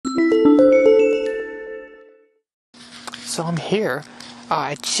So I'm here.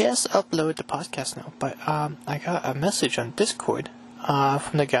 I just uploaded the podcast now, but I got a message on Discord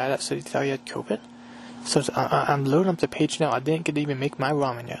from the guy that said he thought he had COVID. So I'm loading up the page now. I didn't get to even make my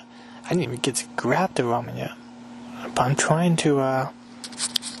ramen yet. I didn't even get to grab the ramen yet. But I'm trying to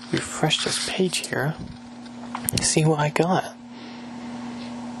refresh this page here and see what I got.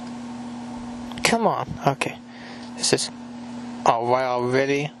 Come on. Okay. This is... Oh, wow,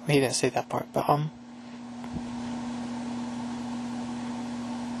 already? He didn't say that part, but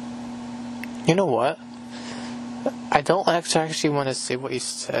you know what? I don't actually want to say what he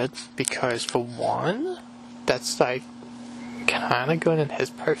said, because for one, that's like kind of good in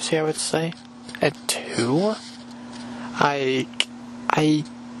his privacy, I would say. And two, I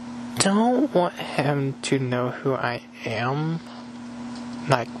don't want him to know who I am,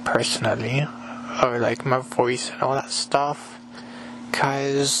 like personally, or like my voice and all that stuff.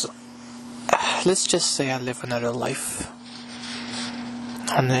 Cause let's just say I live another life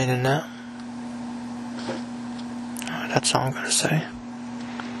on the internet. That's all I'm gonna say.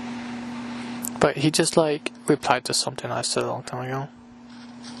 But he just like replied to something I said a long time ago.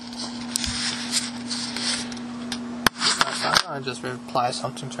 I just reply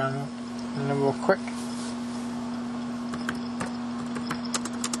something to him and then real quick.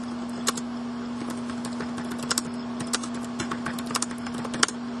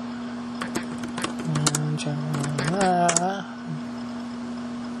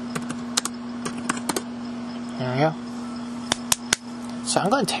 There we go. So I'm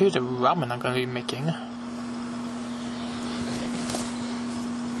going to tell you the ramen I'm going to be making.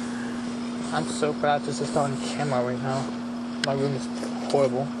 I'm so glad this is not on camera right now. My room is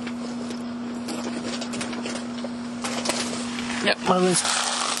horrible. Yep, my room's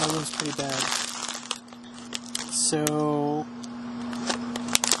pretty bad. So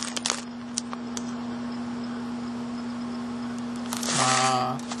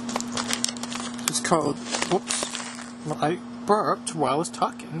it's called, whoops, I burped while I was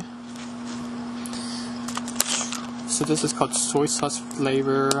talking. So this is called soy sauce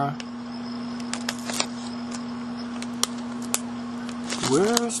flavor.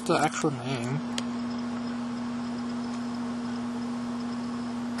 Where's the actual name?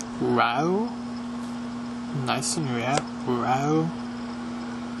 Rao? Nice and Rao.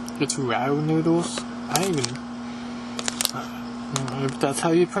 It's Rao noodles. I don't even know if that's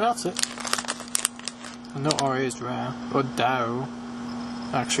how you pronounce it. I know R is Ra, or Dao.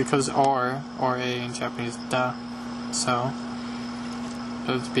 Actually, because R-A in Japanese is Da. So,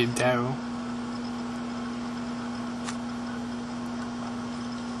 it would be Dao.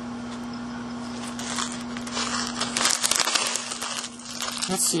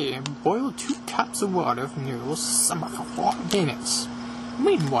 Let's see, boil 2 cups of water for noodles, simmer for 4 minutes.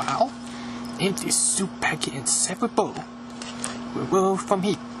 Meanwhile, empty soup packet in separate bowl. Remove from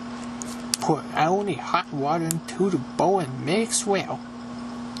heat. Pour only hot water into the bowl and mix well.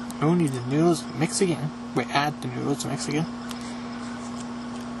 Only the noodles mix again. Add the noodles and mix again.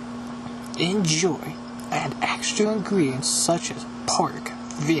 Enjoy. Add extra ingredients such as pork,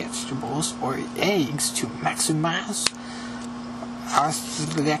 vegetables, or eggs to maximize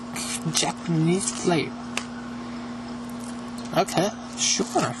authentic Japanese flavor. Okay,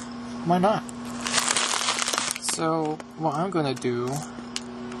 sure. Why not? So, what I'm gonna do,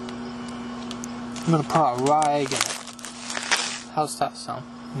 I'm gonna put a rye in it. How's that sound?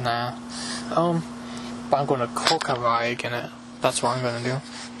 Nah. But I'm gonna cook a rye in it. That's what I'm gonna do.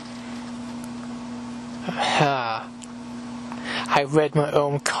 I read my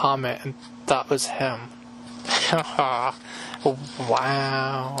own comment and that was him.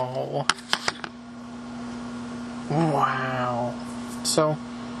 Wow. Wow. So,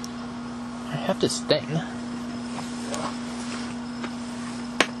 I have this thing.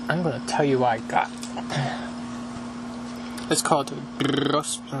 I'm gonna tell you what I got. It's called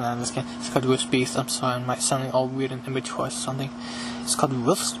roast. It's called roast beef. I'm sorry, it might sound all weird and immature or something. It's called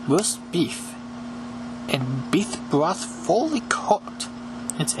roast beef and beef broth fully cooked.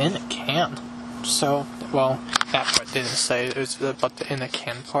 It's in a can. So, well, that part didn't say it was about the in a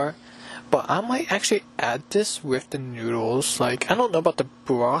can part. But I might actually add this with the noodles. Like, I don't know about the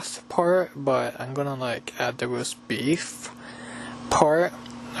broth part, but I'm gonna like add the roast beef part.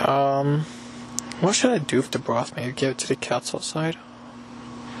 What should I do with the broth? Maybe give it to the cats outside?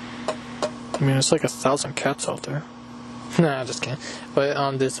 I mean, it's like 1,000 cats out there. Nah, just kidding. But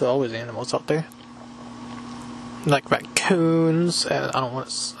there's always animals out there, like raccoons, and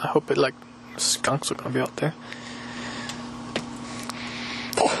I hope it like skunks are gonna be out there.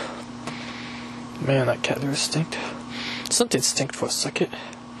 Man, that cat there stinked. Something stinked for a second.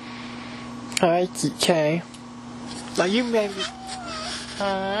 Alright, okay. Are you maybe?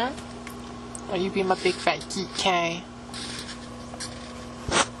 Huh? Are you being my big fat Kike?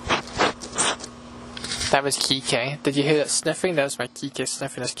 That was Kike. Did you hear that sniffing? That was my Kike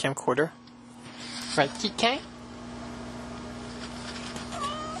sniffing his camcorder. Right, Kike?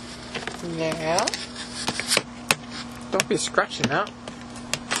 Yeah. Don't be scratching that.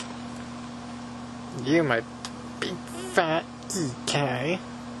 You my big fat Kike.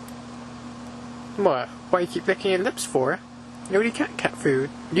 What? Why you keep licking your lips for? Nobody cat food.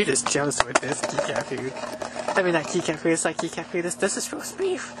 You're just jealous with this cat food. I mean, not cat food. It's like cat food. This is roast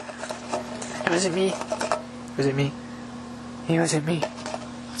beef. It wasn't me. Was it me? It wasn't me.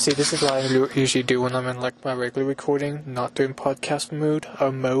 See, this is what I usually do when I'm in like my regular recording, not doing podcast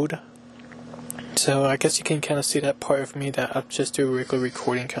mode. So I guess you can kind of see that part of me that I just do regular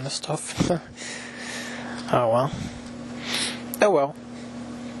recording kind of stuff. Oh well. Oh well.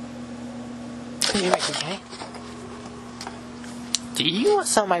 You make okay? Do you want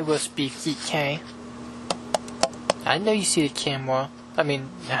some of my roast beef, Kike? I know you see the camera. I mean,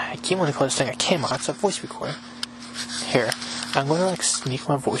 I can't want to call this thing a camera. It's a voice recorder. Here, I'm going to like sneak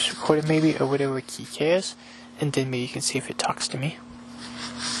my voice recorder maybe over there where Kike is, and then maybe you can see if it talks to me.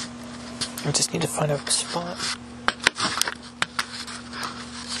 I just need to find a spot.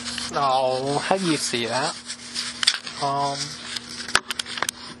 Oh, how do you see that?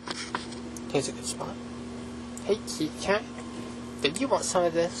 Here's a good spot. Hey, Kike, did you want some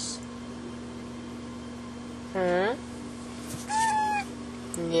of this?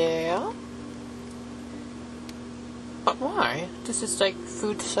 Yeah? But why? This is like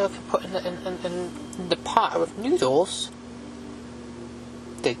food stuff you put in the pot with noodles.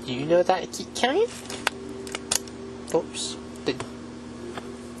 Did you know that, Kike? Oops.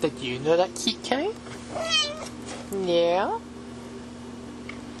 Did you know that, Kike? Yeah?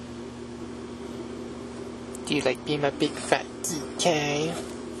 Do you like being my big fat Kike?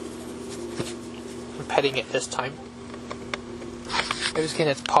 I'm petting it this time. It was getting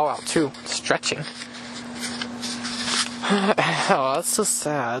its paw out too, stretching. Oh, that's so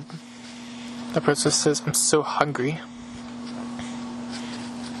sad. The person says, I'm so hungry.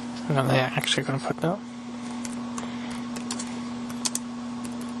 I'm actually gonna put that.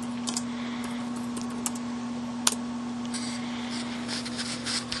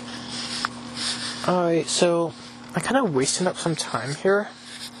 Alright, so I'm kind of wasting up some time here.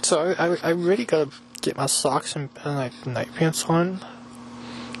 So I really gotta get my socks and like night pants on.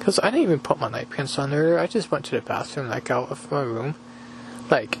 Because I didn't even put my night pants on there. I just went to the bathroom, like out of my room.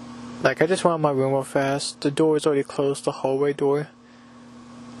 Like I just went out of my room real fast. The door is already closed, the hallway door.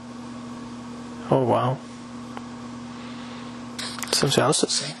 Oh wow. Something else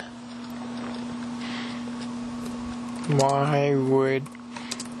is saying. Why would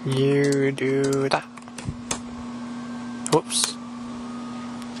you do that? Whoops.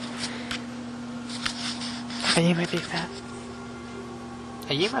 Are you my big fat?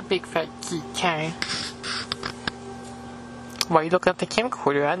 Are you my big fat Kike? Why are you looking at the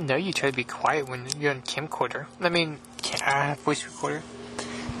camcorder? I know you try to be quiet when you're on camcorder. I mean, voice recorder.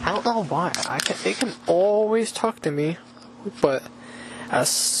 I don't know why. It can always talk to me, but as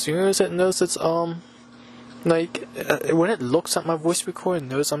soon as it knows it's when it looks at my voice recorder and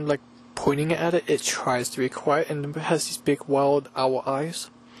knows I'm like pointing at it, it tries to be quiet and it has these big wild owl eyes.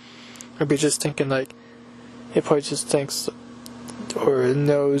 I'd be just thinking like, it probably just thinks or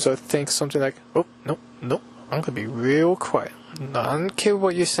knows or thinks something like, oh no, I'm gonna be real quiet. I don't care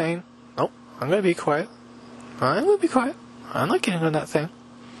what you're saying. Nope, I'm gonna be quiet. I'm not getting on that thing.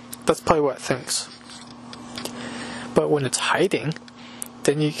 That's probably what it thinks. But when it's hiding,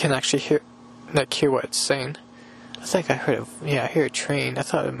 then you can actually hear what it's saying. I think I heard I hear a train. I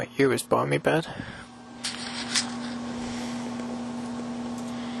thought my ear was bothering me bad.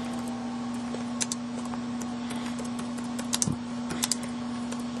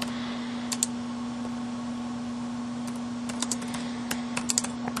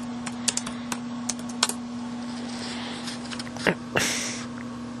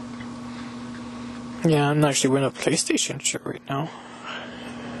 Yeah, I'm actually wearing a PlayStation shirt right now.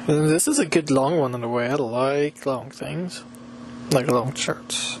 And this is a good long one on the way. I like long things. Like long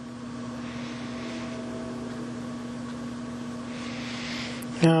shirts.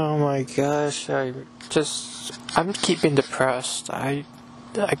 Oh my gosh, I'm keeping depressed. I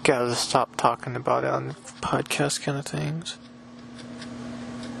gotta stop talking about it on podcast kind of things.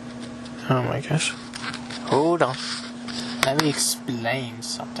 Oh my gosh. Hold on. Let me explain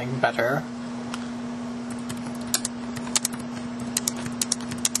something better.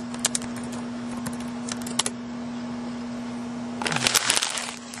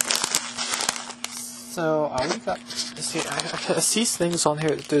 So, we got, see, I see things on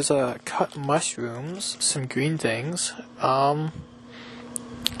here. There's cut mushrooms, some green things,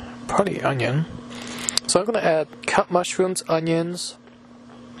 probably onion. So I'm gonna add cut mushrooms, onions.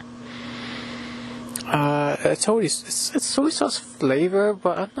 It's soy sauce flavor,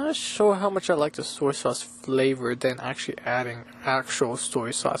 but I'm not sure how much I like the soy sauce flavor than actually adding actual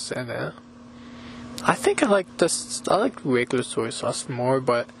soy sauce in it. I think I like regular soy sauce more,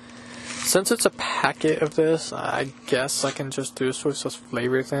 but since it's a packet of this, I guess I can just do a soy sauce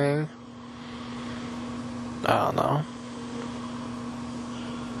flavor thing. I don't know.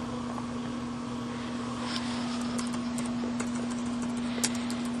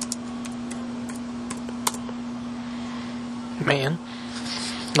 Man,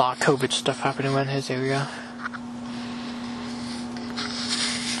 a lot of COVID stuff happening in his area.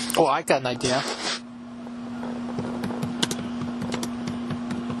 Oh, I got an idea.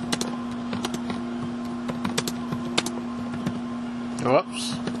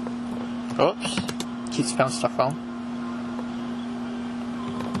 Whoops. Keep spelling stuff wrong.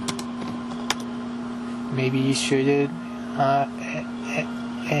 Maybe you should,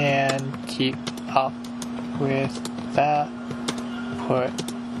 and keep up with that. Put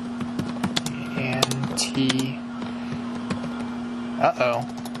NT. Uh-oh.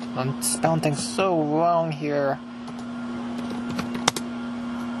 I'm spelling things so wrong here.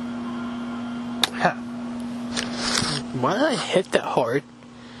 Huh. Why did I hit that hard?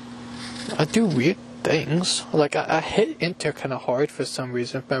 I do weird things. Like, I hit enter kind of hard for some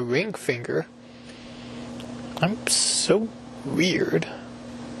reason with my ring finger. I'm so weird.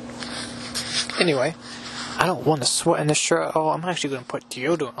 Anyway. I don't want to sweat in this shirt. Oh, I'm actually going to put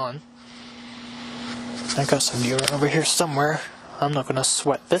deodorant on. I got some deodorant over here somewhere. I'm not going to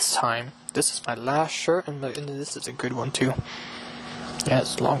sweat this time. This is my last shirt, and this is a good one too. Yeah,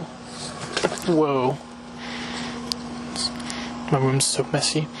 it's long. Whoa. My room's so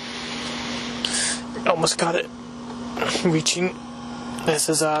messy. Almost got it. Reaching. This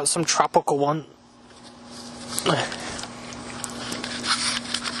is some tropical one.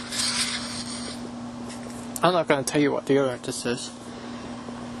 I'm not going to tell you what deodorant this is.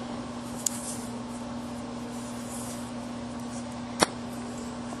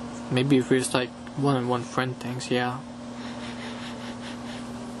 Maybe if it's like one-on-one friend things, yeah.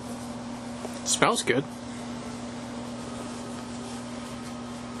 Smells good.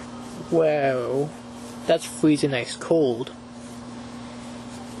 Wow, that's freezing ice cold.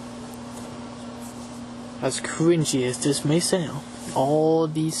 As cringy as this may sound, all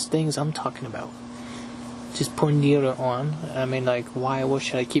these things I'm talking about. Just putting deodorant on. I mean, like, why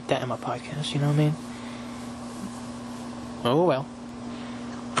should I keep that in my podcast? You know what I mean? Oh well.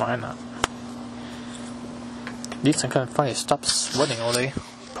 Why not? At least I'm kind of funny. Stop sweating all day.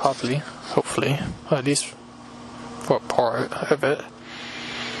 Probably. Hopefully. Or at least for a part of it.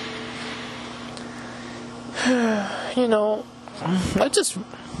 You know,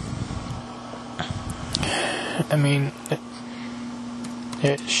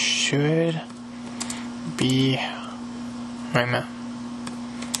 it should be. Wait a minute.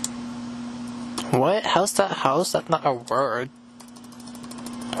 What? How's that house? That's not a word.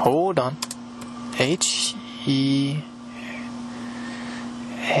 Hold on. H-E-A-L-T.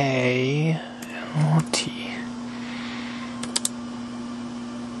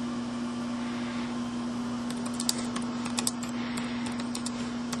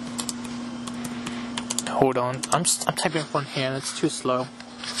 Hold on. I'm typing with one hand. It's too slow.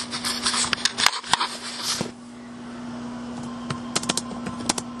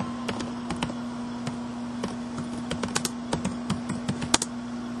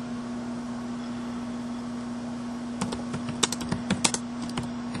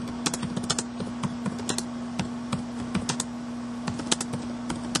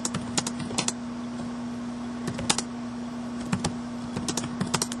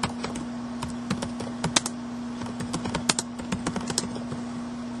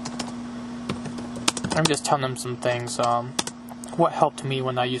 I'm just telling them some things. What helped me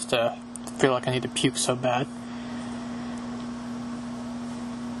when I used to feel like I need to puke so bad.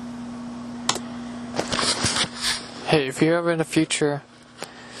 Hey, if you're ever in the future,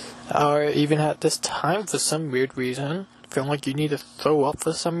 or even at this time for some weird reason, feel like you need to throw up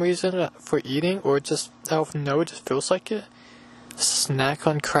for some reason for eating, or just out of nowhere just feels like it, snack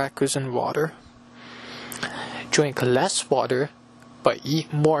on crackers and water. Drink less water, but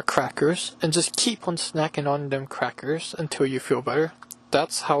eat more crackers, and just keep on snacking on them crackers until you feel better.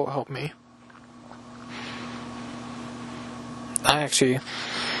 That's how it helped me. I actually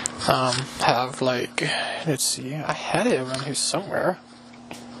have, like, let's see, I had it around here somewhere.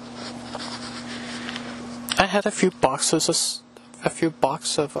 I had a few boxes of, I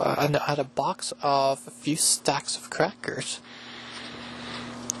had a box of a few stacks of crackers.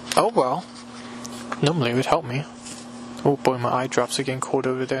 Oh well. Normally it would help me. Oh boy, my eye drops are getting cold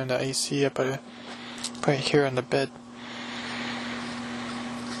over there in the AC. I better put it here on the bed.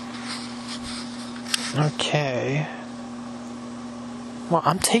 Okay. Well,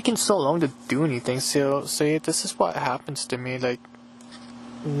 I'm taking so long to do anything. So see, this is what happens to me. Like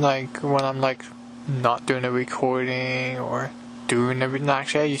when I'm like not doing a recording or doing everything.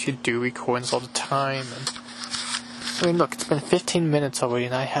 Actually, I usually do recordings all the time. And I mean, look, it's been 15 minutes already,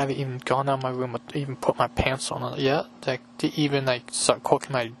 and I haven't even gone out of my room or even put my pants on yet. Like, to even start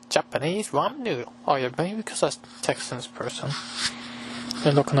cooking my Japanese ramen noodle. Oh yeah, maybe because I was texting this person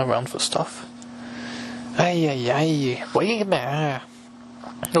and looking around for stuff. Wait a minute.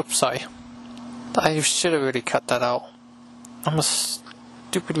 Oops, sorry. I should have really cut that out. I'm a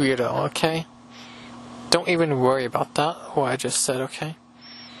stupid weirdo, okay? Don't even worry about that, what I just said, okay?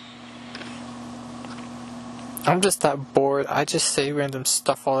 I'm just that bored. I just say random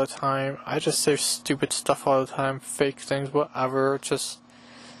stuff all the time. I just say stupid stuff all the time. Fake things, whatever. Just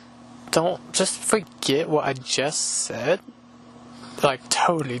forget what I just said. Like,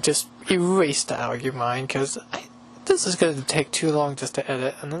 totally. Just erase that out of your mind. Because this is going to take too long just to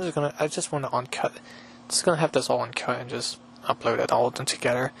edit. And then I just want to uncut. Just going to have this all uncut and just upload it all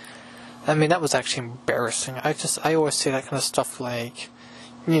together. I mean, that was actually embarrassing. I always say that kind of stuff like,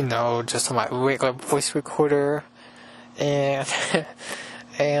 just on my regular voice recorder, and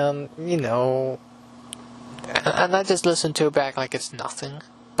and I just listen to it back like it's nothing.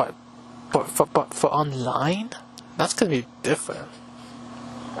 But for online, that's gonna be different.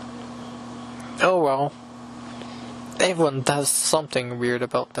 Oh well, everyone does something weird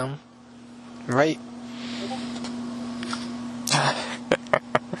about them, right?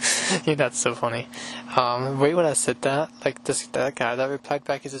 That's so funny. Right when I said that, that guy that replied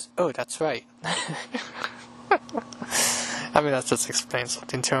back, he says, "Oh, that's right." I mean, that just explains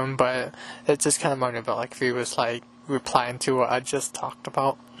something to him, but it just kind of reminded me about if he was replying to what I just talked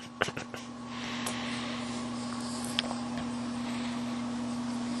about.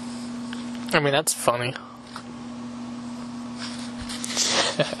 I mean, that's funny.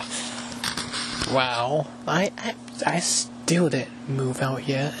 Wow, I still didn't move out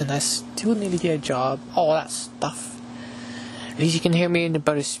yet, and I still need to get a job, all that stuff. At least you can hear me in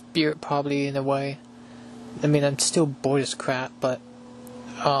about a spirit, probably, in a way. I mean, I'm still bored as crap, but,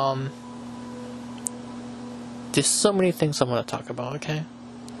 there's so many things I want to talk about, okay?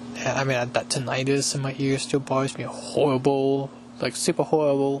 I mean, that tinnitus in my ear still bothers me horrible, super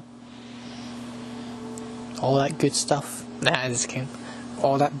horrible. All that good stuff. Nah, I just kidding.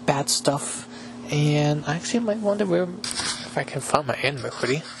 All that bad stuff. And I actually might wonder if I can find my anime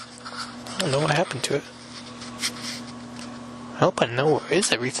hoodie. I don't know what happened to it. I hope I know where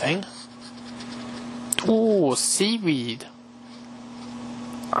is everything. Ooh, seaweed.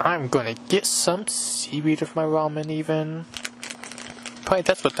 I'm gonna get some seaweed with my ramen even. Probably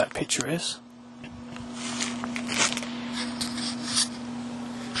that's what that picture is.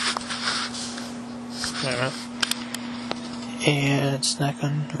 Wait a minute. And snack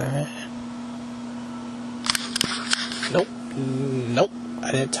on. Wait a minute. Nope.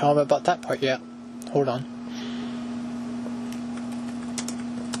 I didn't tell him about that part yet. Hold on.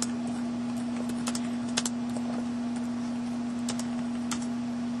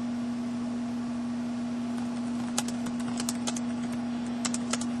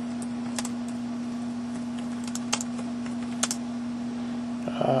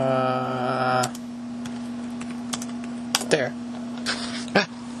 There.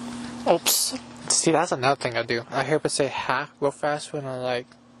 Oops. See, that's another thing I do. I hear him say "ha" real fast when I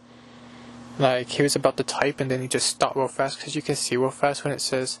he was about to type and then he just stopped real fast because you can see real fast when it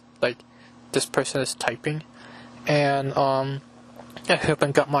says this person is typing, and I hope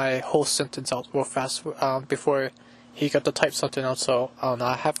I got my whole sentence out real fast before he got to type something else. So I don't know.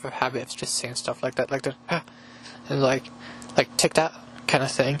 I have a habit of just saying stuff like that, and like tick that kind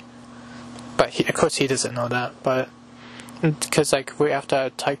of thing. But of course he doesn't know that, but. Because right after I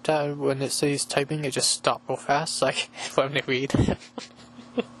typed that, when it says typing, it just stopped real fast, for him to read.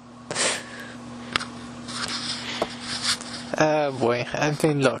 Oh boy, I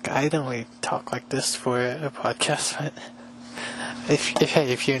mean, look, I don't really talk like this for a podcast, but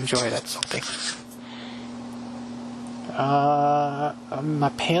if you enjoy, that's something. My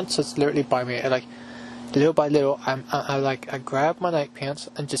pants is literally by me. Little by little, I grab my night pants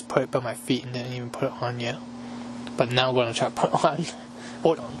and just put it by my feet and didn't even put it on yet. But now I'm gonna try to put it on.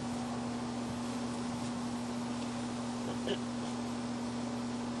 Hold on.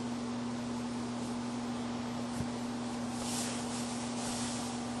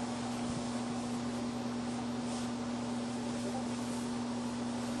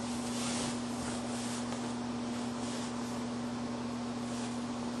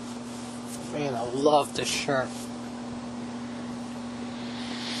 Man, I love this shirt.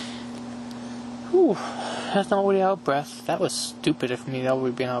 Whew, that's not already out of breath. That was stupid of me, that would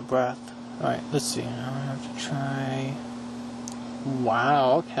have been out of breath. Alright, let's see. I have to try.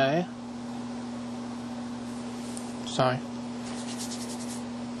 Wow, okay. Sorry.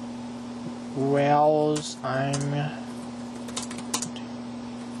 Wells, I'm.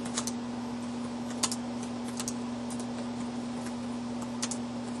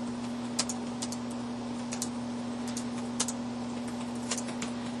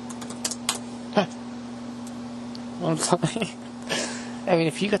 I'm sorry. I mean,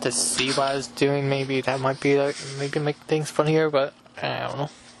 if you got to see what I was doing, maybe that might be like, maybe make things funnier, but I don't know.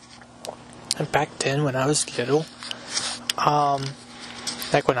 And back then, when I was little,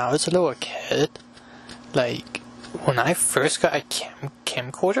 like when I was a little kid, like when I first got a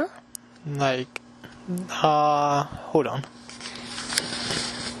camcorder, like, hold on.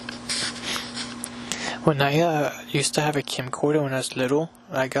 When I used to have a camcorder when I was little,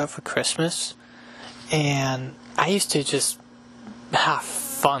 I got it for Christmas, and I used to just have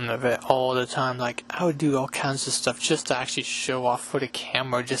fun with it all the time. Like, I would do all kinds of stuff just to actually show off for the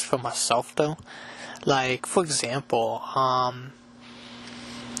camera, just for myself though. Like, for example,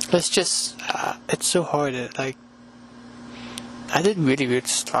 let's just, it's so hard to, like, I did really weird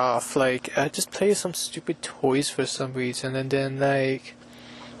stuff. Like, I just play some stupid toys for some reason, and then, like,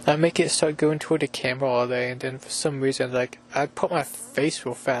 I make it start going toward the camera all day, and then for some reason, like, I put my face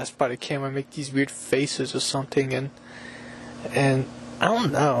real fast by the camera, and make these weird faces or something, and I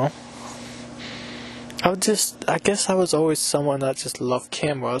don't know. I guess I was always someone that just loved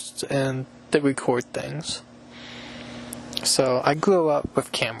cameras and to record things. So I grew up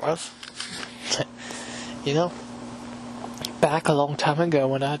with cameras. You know, back a long time ago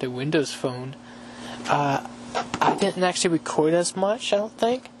when I had a Windows phone, I didn't actually record as much, I don't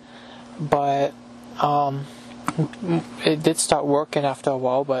think, but it did start working after a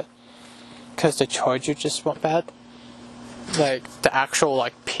while, but because the charger just went bad, like the actual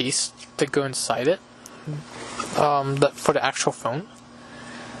like piece to go inside it, for the actual phone,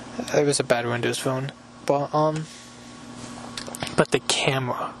 it was a bad Windows phone, but the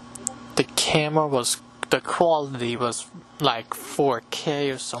camera was, the quality was like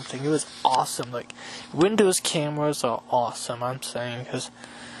 4K or something. It was awesome. Like, Windows cameras are awesome, I'm saying, because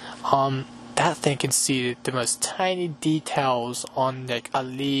that thing can see the most tiny details on like a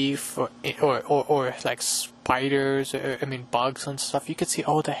leaf or like spiders, or I mean bugs and stuff. You could see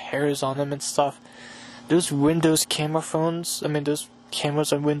all the hairs on them and stuff. Those Windows camera phones, I mean those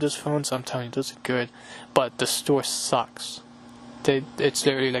cameras on Windows phones, I'm telling you, those are good, but the store sucks. It's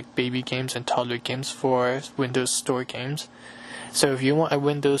literally like baby games and toddler games for Windows Store games. So if you want a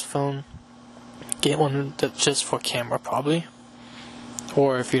Windows phone, get one that's just for camera probably.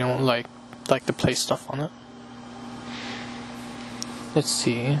 Or if you don't like to play stuff on it. Let's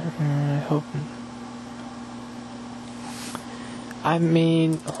see. I hope. I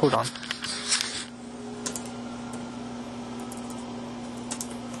mean, hold on.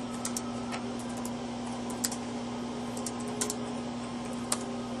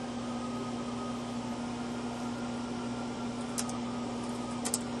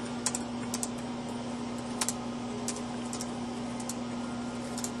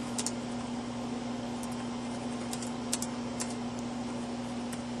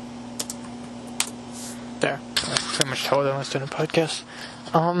 There. I pretty much told them I was doing a podcast.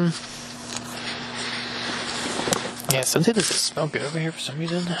 Yeah, something doesn't smell good over here for some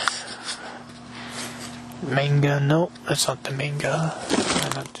reason. Manga, nope, that's not the manga.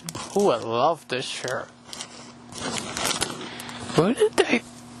 Oh, I love this shirt. Where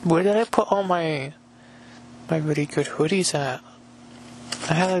did I put all my really good hoodies at?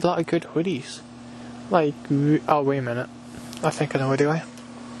 I had a lot of good hoodies. Like, oh wait a minute. I think I know where they are.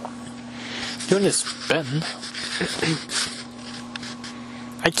 Doing this spin.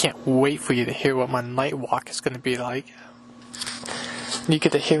 I can't wait for you to hear what my night walk is going to be like. You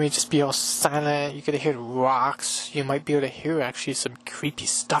get to hear me just be all silent. You get to hear the rocks. You might be able to hear actually some creepy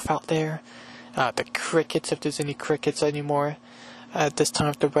stuff out there. The crickets, if there's any crickets anymore at this time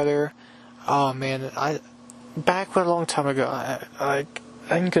of the weather. Oh man, back a long time ago,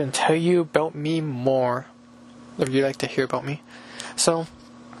 I'm going to tell you about me more if you'd like to hear about me. So,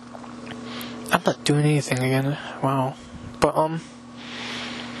 I'm not doing anything again. Wow. But,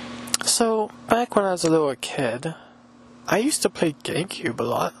 so, back when I was a little kid, I used to play GameCube a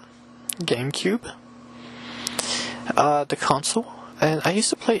lot. GameCube? The console. And I used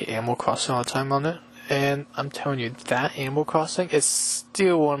to play Animal Crossing all the time on it. And I'm telling you, that Animal Crossing is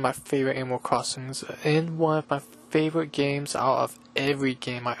still one of my favorite Animal Crossings. And one of my favorite games out of every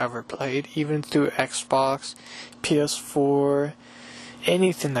game I ever played, even through Xbox, PS4,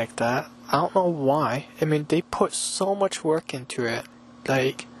 anything like that. I don't know why. I mean, they put so much work into it.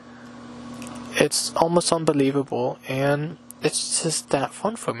 Like, it's almost unbelievable, and it's just that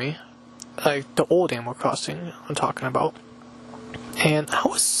fun for me. Like, the old Animal Crossing I'm talking about. And I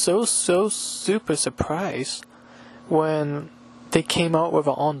was so super surprised when they came out with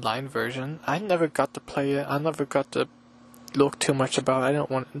an online version. I never got to play it. I never got to look too much about it. I don't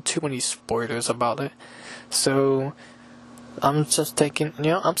want too many spoilers about it. So, I'm just thinking,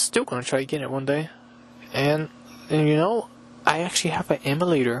 I'm still going to try getting it one day. And I actually have an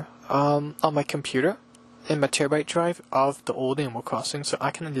emulator on my computer in my terabyte drive of the old Animal Crossing, so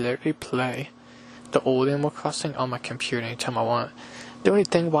I can literally play the old Animal Crossing on my computer anytime I want. The only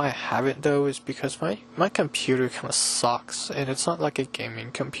thing why I haven't though is because my computer kind of sucks, and it's not like a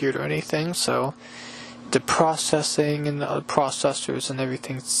gaming computer or anything, so the processing and the processors and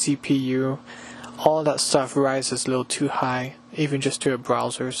everything, CPU, all that stuff rises a little too high, even just to a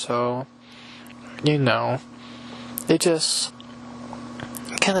browser, so it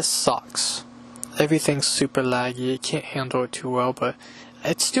kind of sucks. Everything's super laggy, it can't handle it too well, but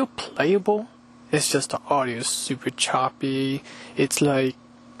it's still playable. It's just the audio is super choppy. It's like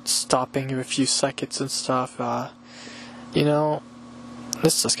stopping every few seconds and stuff.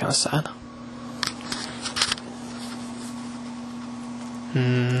 It's just kind of sad.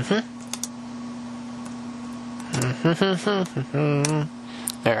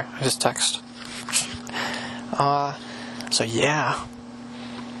 There, I just text. So yeah.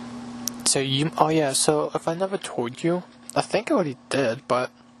 So if I never told you, I think I already did,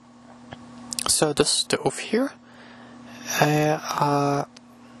 but so the stove here, you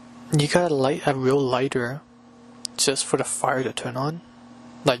gotta light a real lighter just for the fire to turn on.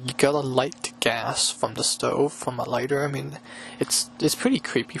 Like, you gotta light the gas from the stove from a lighter. I mean, it's pretty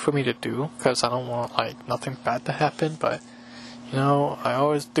creepy for me to do, because I don't want, nothing bad to happen, but, I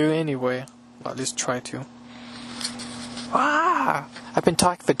always do anyway. At least try to. I've been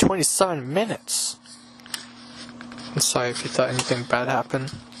talking for 27 minutes. I'm sorry if you thought anything bad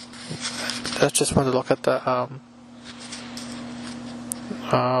happened. I just wanted to look at the,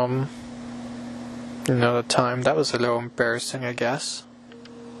 the time. That was a little embarrassing, I guess.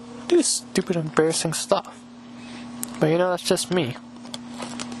 Do stupid, embarrassing stuff. But that's just me.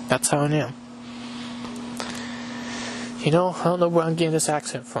 That's how I am. I don't know where I'm getting this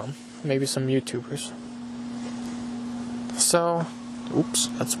accent from. Maybe some YouTubers. So, oops,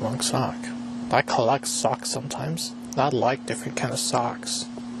 that's the wrong sock. I collect socks sometimes. I like different kind of socks.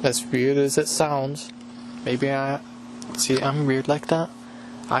 As weird as it sounds, maybe I'm weird like that.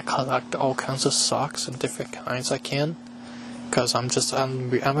 I collect all kinds of socks and different kinds I can, because I'm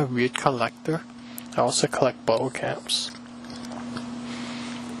a weird collector. I also collect bottle caps.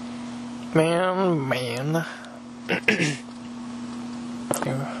 Man.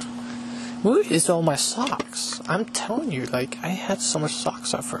 Where is all my socks? I'm telling you, I had so much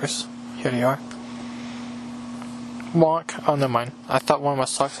socks at first. Here they are. Wonk. Oh, never mind. I thought one of my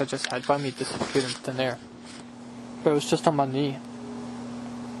socks I just had by me disappeared into thin air. But it was just on my knee.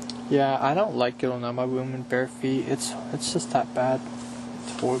 Yeah, I don't like going out my room in bare feet. It's just that bad.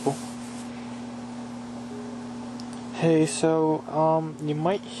 It's horrible. Hey, so, you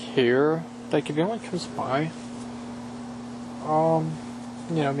might hear, if anyone comes by,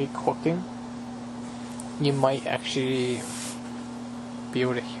 me cooking, you might actually be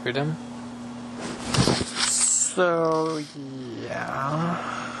able to hear them. So, yeah,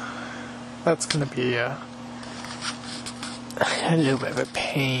 that's gonna be a little bit of a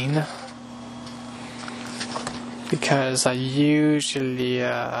pain, because I usually,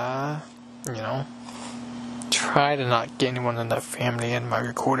 try to not get anyone in the family in my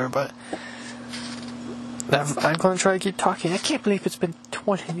recorder, but I'm gonna try to keep talking. I can't believe it's been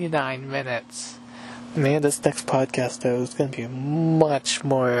 29 minutes. Man, this next podcast, though, is gonna be much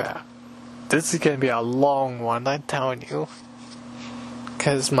more. This is gonna be a long one, I'm telling you.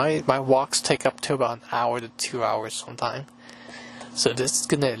 Because my walks take up to about an hour to 2 hours sometimes. So this is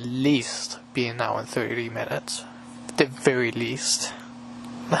gonna at least be an hour and 30 minutes. At the very least.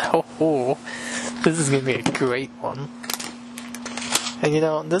 Oh, this is gonna be a great one. And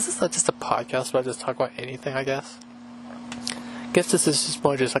this is not just a podcast where I just talk about anything, I guess. I guess this is just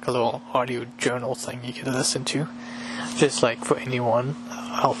more just a little audio journal thing you can listen to. Just for anyone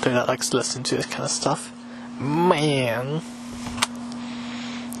out there that likes to listen to this kind of stuff. Man,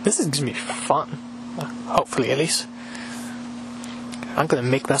 this is gonna be fun. Hopefully, at least. I'm gonna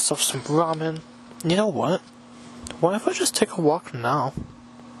make myself some ramen. You know what? What if I just take a walk now?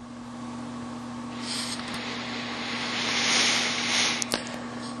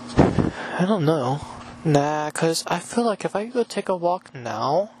 I don't know. Nah, cause I feel like if I go take a walk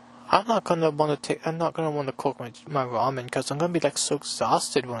now, I'm not gonna want to cook my ramen, cause I'm gonna be like so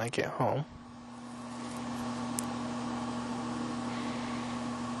exhausted when I get home.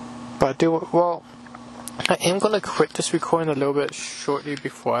 But I am gonna quit this recording a little bit shortly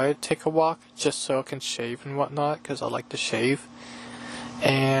before I take a walk, just so I can shave and whatnot, cause I like to shave,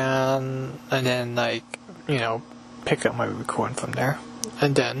 and then pick up my recording from there,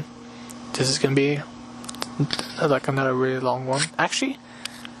 and then this is gonna be like another really long one. Actually,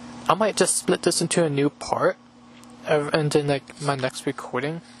 I might just split this into a new part, and then my next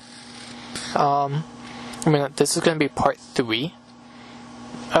recording. This is gonna be part 3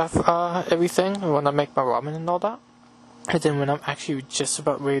 of everything when I make my ramen and all that. And then when I'm actually just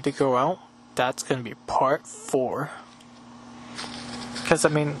about ready to go out, that's gonna be part 4. Because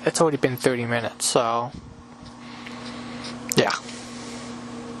it's already been 30 minutes, so yeah.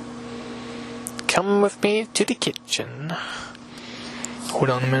 Come with me to the kitchen. Hold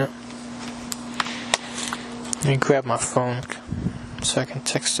on a minute. Let me grab my phone so I can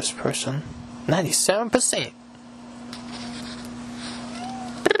text this person. 97%.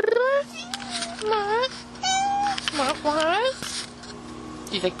 What?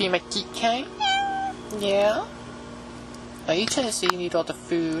 Do you like being my geek king? Yeah? Are you trying to say you need all the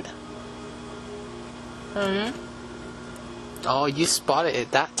food? Oh, you spotted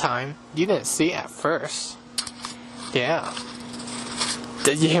it that time. You didn't see it at first. Yeah.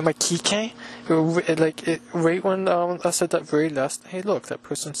 Did you hear my keychain? Right when I said that very last. Hey, look, that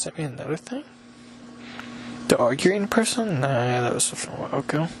person sent me another thing. The arguing person? Nah, that was a while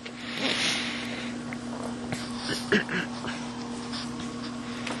ago.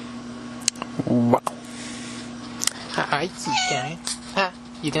 Wow. Hi, keychain.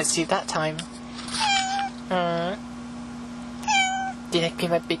 You didn't see it that time. Did I be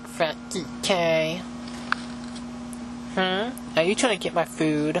my big fat keychain? Are you trying to get my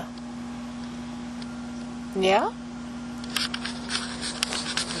food? Yeah?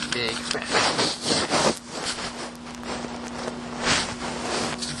 Big fat.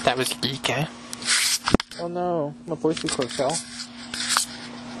 That was geeky. Oh no, my voice record fell.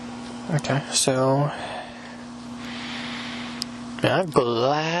 Okay, so I'm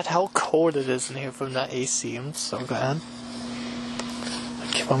glad how cold it is in here from that AC. I'm so glad.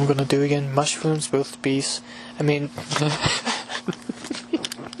 Okay, what I'm gonna do again? Mushrooms, roast beef.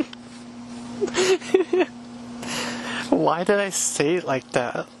 Why did I say it like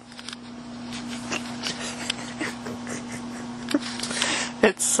that?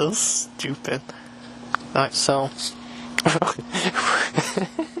 It's so stupid. Alright, so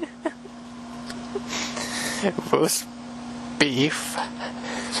roast beef.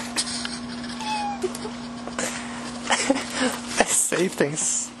 I say things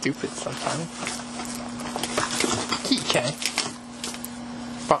stupid sometimes. Okay.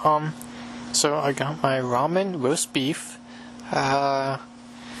 But so I got my ramen, roast beef,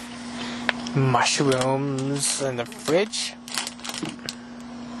 mushrooms in the fridge.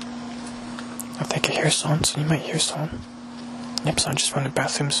 I think I hear someone, so you might hear someone. Yep, so I just went to the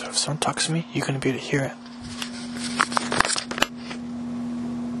bathroom, so if someone talks to me, you're gonna be able to hear it.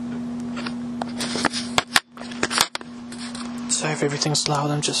 So if everything's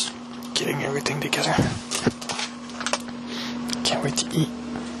loud, I'm just getting everything together. Can't wait to eat.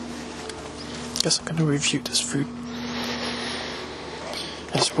 Guess I'm gonna review this food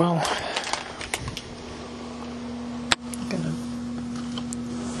as well.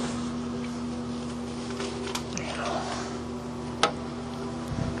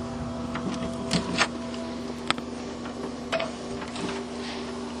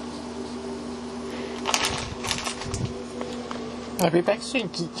 I'll be back soon,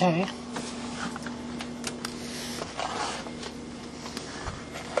 okay?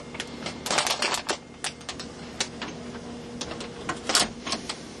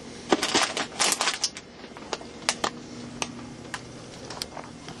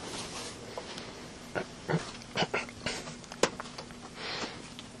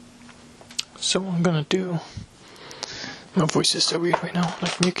 So what I'm gonna do, my voice is so weird right now,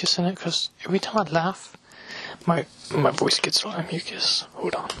 like mucus in it, because every time I laugh, my voice gets a lot of mucus.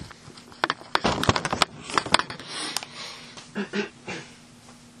 Hold on.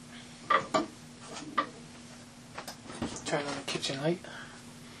 Turn on the kitchen light.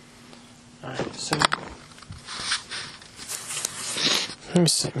 Alright, so let me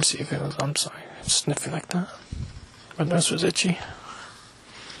see if it was, I'm sorry, sniffing like that. My nose was itchy.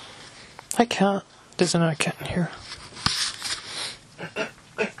 Hi cat. There's another cat in here.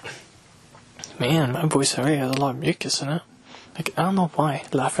 Man, my voice already has a lot of mucus in it. Like, I don't know why.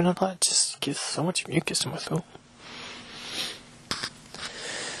 Laughing a lot just get so much mucus in my throat.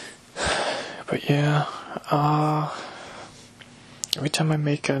 But yeah, every time I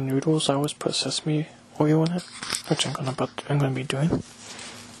make noodles, I always put sesame oil in it, which I'm gonna be doing.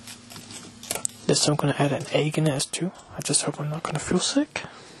 This I'm gonna add an egg in it too. I just hope I'm not gonna feel sick.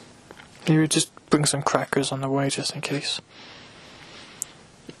 Maybe just bring some crackers on the way just in case.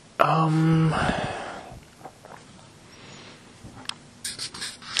 I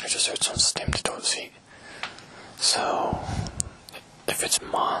just heard someone slam the toilet seat. So, if it's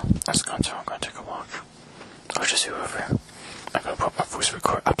Ma, that's gonna tell I'm gonna take a walk. Or just whoever. I'm gonna put my voice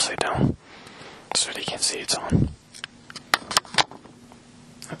recorder upside down so they can't see it's on.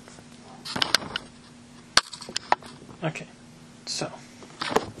 Okay, so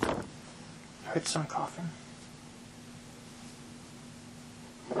I heard some coughing.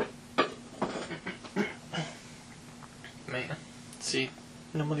 Man, see,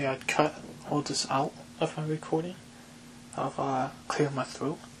 normally I'd cut all this out of my recording, of clear my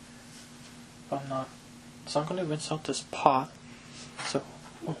throat, but I'm not. So I'm gonna rinse out this pot. So,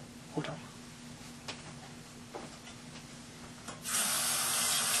 hold on.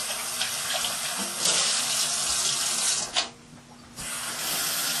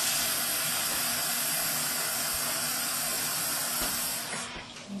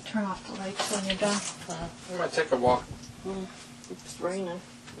 Turn off the lights when you're done. I'm gonna take a walk. It's raining.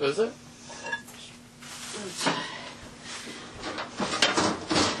 Is it?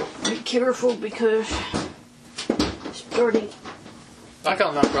 Be careful because it's dirty I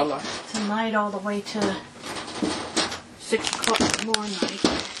got an umbrella. tonight all the way to 6 o'clock tomorrow night. The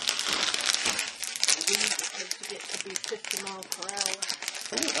wind is supposed to get to be 50 miles per hour.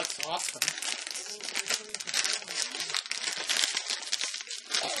 Ooh, that's awesome.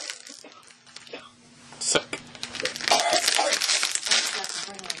 Sick. I got to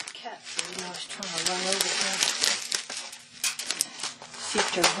bring my cat food and I was trying to run over here. See if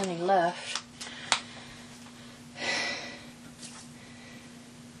there's any left.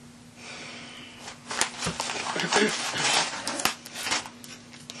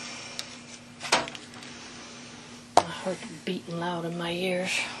 My heart beating loud in my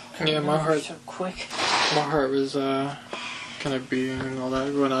ears. Yeah, my heart. So quick. My heart was kind of beating and all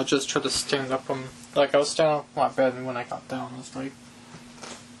that when I just tried to stand up on. Like I was standing up on my bed and when I got down, I was like.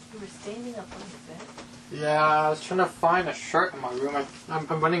 You were standing up on the bed? Yeah, I was trying to find a shirt in my room. I'm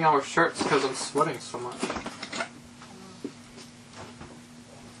running out of shirts because I'm sweating so much.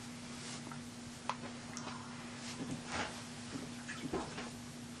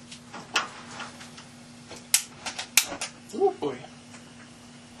 Oh boy.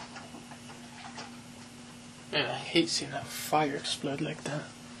 Man, I hate seeing that fire explode like that.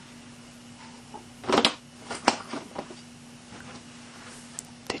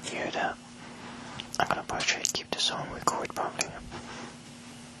 Did you hear that? I'm gonna probably try to keep this on record properly.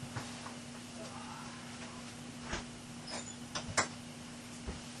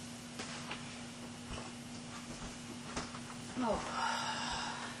 Oh.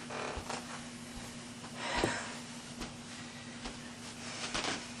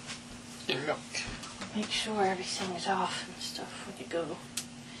 Get milk. Make sure everything is off and stuff when you go.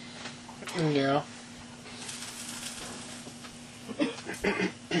 Yeah.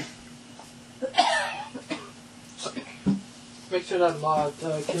 Make sure that lock.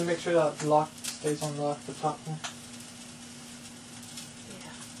 Can you make sure that lock stays on the top one?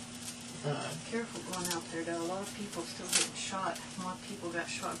 Yeah. Careful going out there though. A lot of people still getting shot. A lot of people got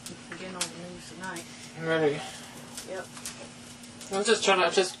shot again on the news tonight. Ready. Yep. I'm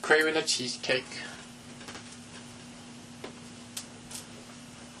just craving a cheesecake.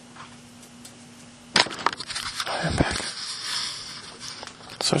 I'm back.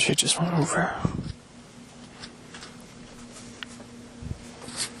 So she just went over.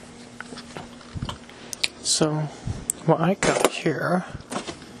 So, what I got here.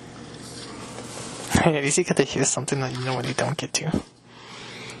 At least you get to hear something that you normally don't get to.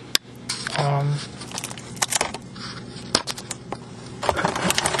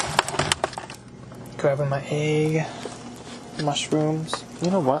 Grabbing my egg, mushrooms.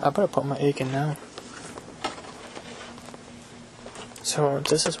 You know what? I better put my egg in now. So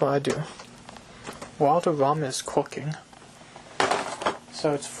this is what I do. While the ramen is cooking,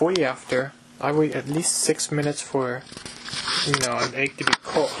 so it's 40 after, I wait at least 6 minutes for, an egg to be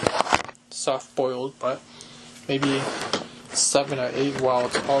cooked. Soft boiled, but maybe 7 or 8 while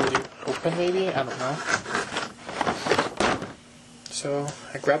it's already open maybe? I don't know. So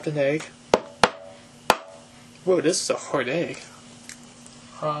I grabbed an egg. Whoa, this is a hard egg.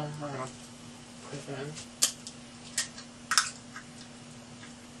 I'm gonna put it in.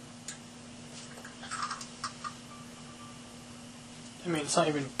 I mean, it's not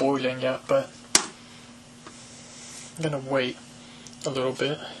even boiling yet, but I'm gonna wait a little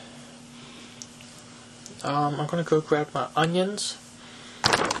bit. I'm gonna go grab my onions.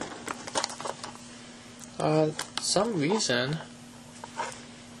 Some reason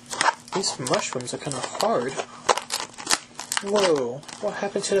these mushrooms are kind of hard. Whoa, what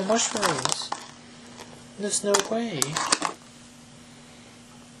happened to the mushrooms? There's no way.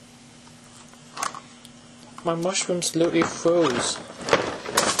 My mushrooms literally froze.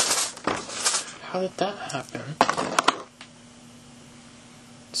 How did that happen?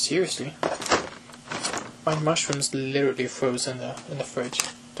 Seriously? My mushrooms literally froze in the fridge.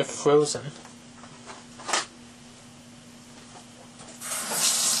 They're frozen.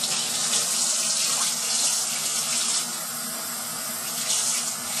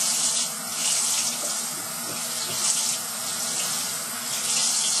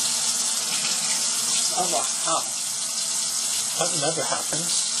 Oh wow. That never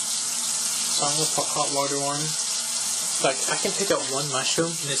happens. So I'm gonna put hot water on. Like, I can pick up one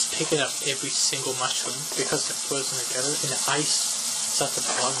mushroom and it's picking up every single mushroom because they're frozen together and the ice is at the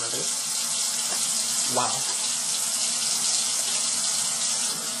bottom of it. Wow.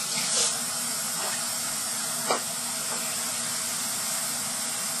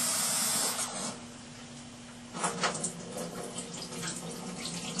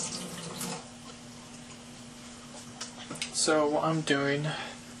 So what I'm doing,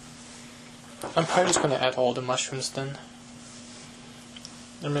 I'm probably just going to add all the mushrooms then.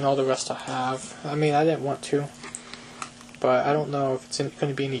 I mean, all the rest I have. I mean, I didn't want to, but I don't know if it's going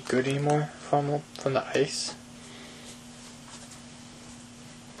to be any good anymore from the ice.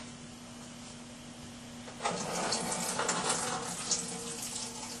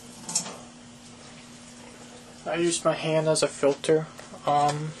 I used my hand as a filter.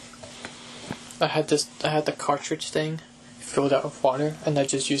 I had the cartridge thing filled out with water, and I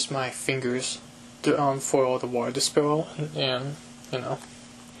just used my fingers to for all the water to spill out, and you know,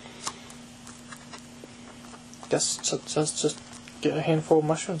 just get a handful of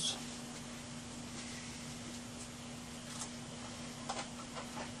mushrooms.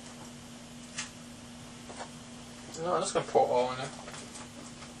 No, I'm just gonna pour all in it.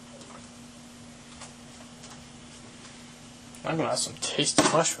 I'm gonna have some tasty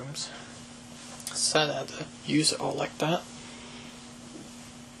mushrooms. Sad I had to use it all like that.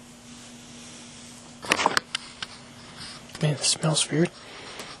 Man, it smells weird.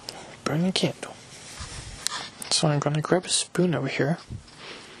 Burning candle. So I'm gonna grab a spoon over here.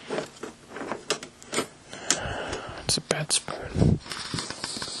 It's a bad spoon.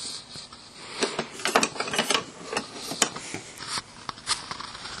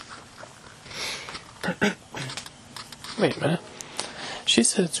 Wait a minute. She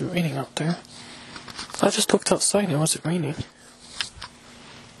said it's raining out there. I just looked outside and it wasn't raining.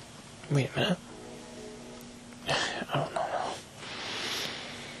 Wait a minute. I don't know.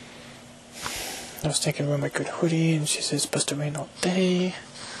 I was thinking about my good hoodie and she said it's supposed to rain all day.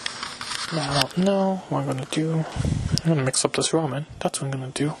 Now I don't know what I'm gonna do. I'm gonna mix up this ramen. That's what I'm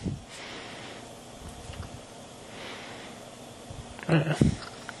gonna do.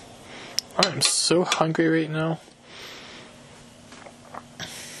 I'm so hungry right now.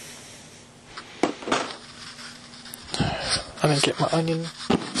 I'm gonna get my onion.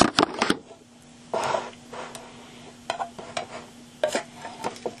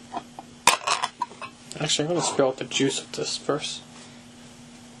 Actually, I'm gonna spill out the juice of this first.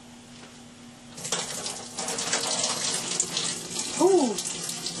 Ooh.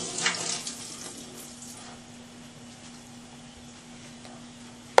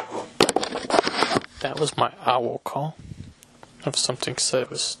 That was my owl call. If something said it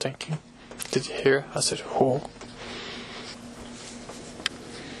was stinking. Did you hear? I said, "Oh."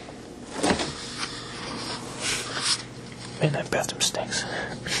 Man, that bathroom stinks.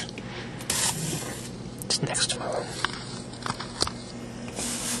 It's next to my room.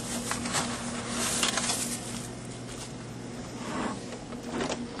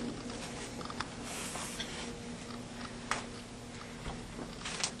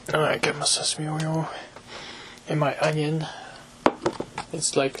 Alright, get my sesame oil and my onion.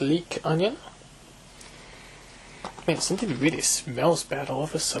 It's like leek onion. Man, something really smells bad all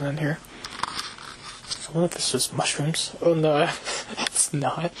of a sudden here. I wonder if this was mushrooms. Oh no, it's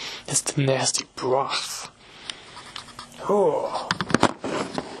not. It's the nasty broth. Oh.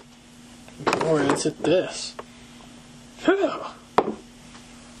 Or is it this?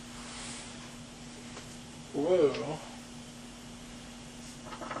 Whoa.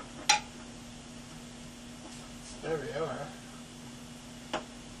 There we are.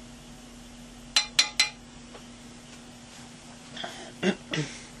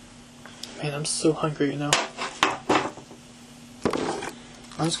 I'm so hungry now.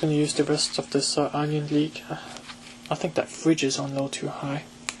 I'm just gonna use the rest of this onion leek. I think that fridge is on low too high.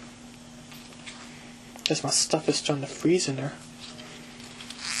 Guess my stuff is starting to freeze in there.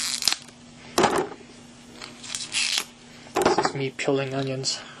 This is me peeling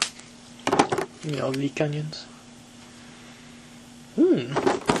onions. You know, leek onions. They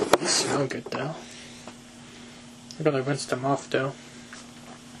smell good though. I'm gonna rinse them off though.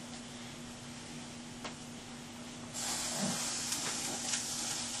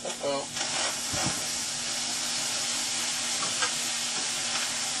 Uh-oh.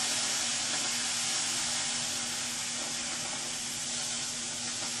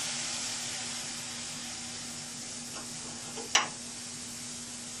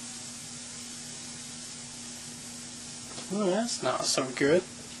 Oh, that's not so good.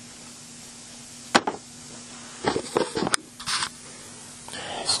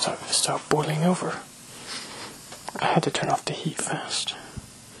 It's start boiling over. I had to turn off the heat fast.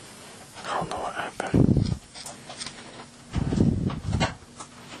 I don't know what happened.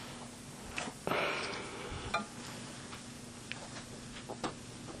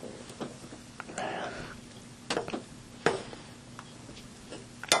 Man.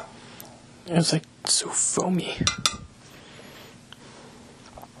 It was like so foamy.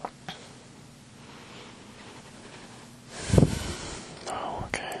 Oh,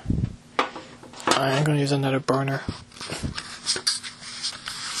 okay. I'm gonna use another burner.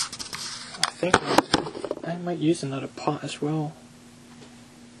 I think I might use another pot as well.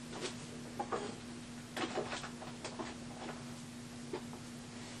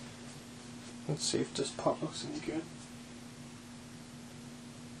 Let's see if this pot looks any good.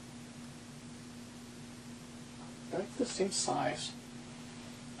 I like the same size,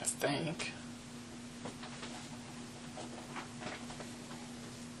 I think.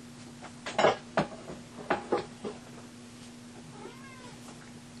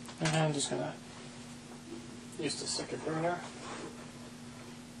 And I'm just gonna use the second burner.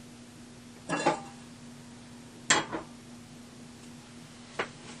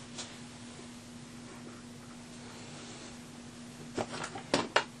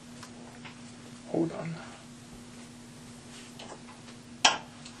 Hold on.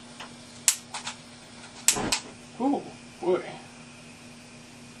 Oh boy,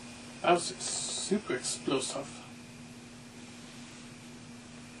 that was super explosive.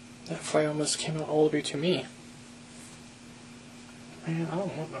 That fire almost came out all the way to me. Man, I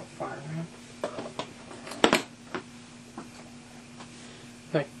don't want no fire, man.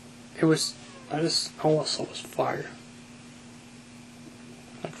 Like, it was, I just almost saw it was fire.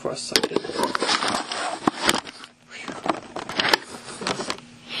 Like for a second.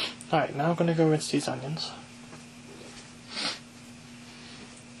 Alright, now I'm gonna go rinse these onions.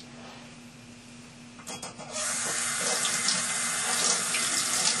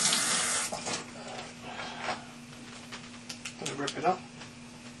 Gonna rip it up.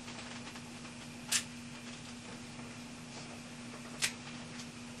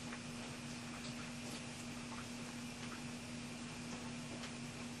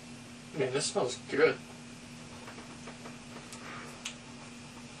 Man, this smells good.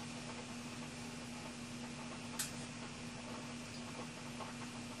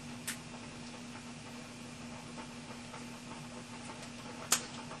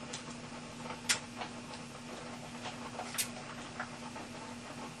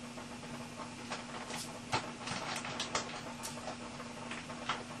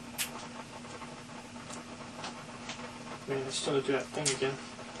 Man, it's starting to do that thing again.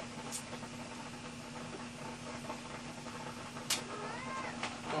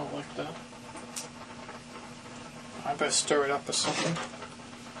 I don't like that. I better stir it up or something.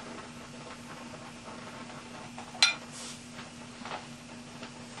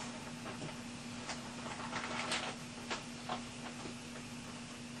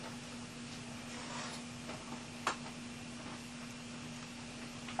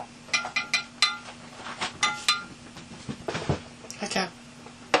 Hi, Cat.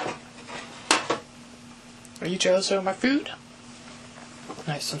 Are you jealous of my food?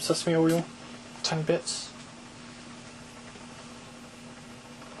 Nice, some sesame oil, tiny bits.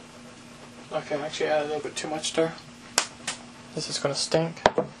 Okay, I actually added a little bit too much there. This is gonna stink.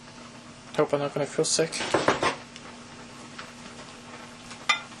 Hope I'm not gonna feel sick.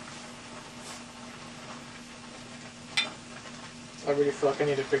 I really feel like I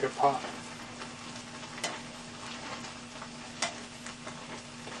need a bigger pot.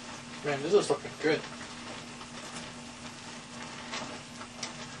 Man, this is looking good.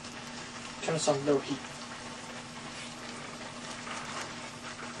 Turn this on low heat.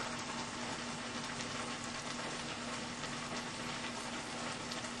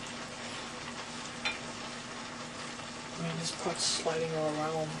 sliding all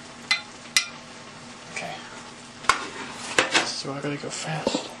around. Okay. This is where I gotta go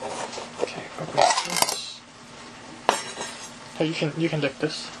fast. Okay, open this. Hey, you can lick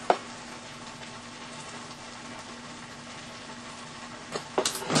this.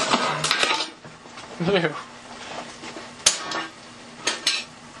 Ew.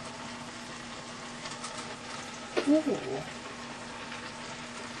 Ooh.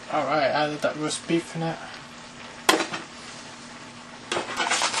 Alright, added that roast beef in it.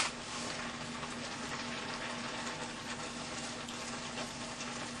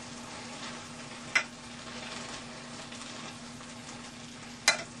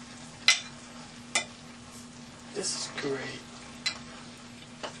 This is great.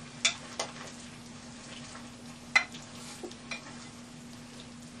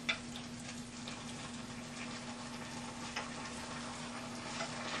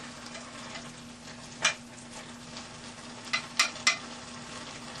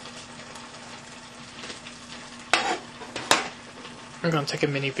 I'm gonna take a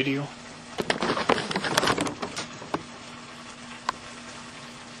mini video.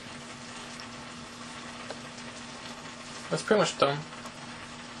 That's pretty much done.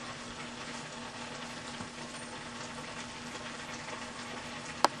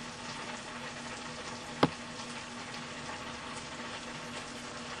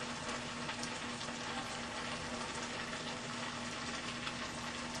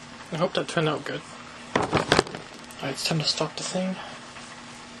 I hope that turned out good. Alright, it's time to stop the thing.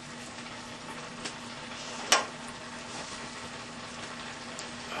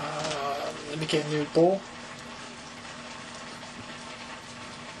 Let me get a new bowl.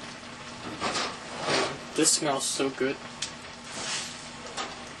 This smells so good.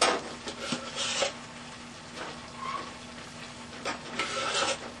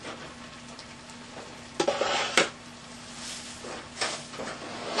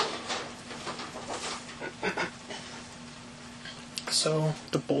 So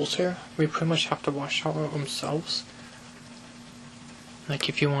the bowls here, we pretty much have to wash out themselves. Like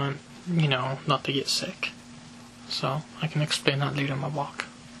if you want, you know, not to get sick. So I can explain that later in my walk.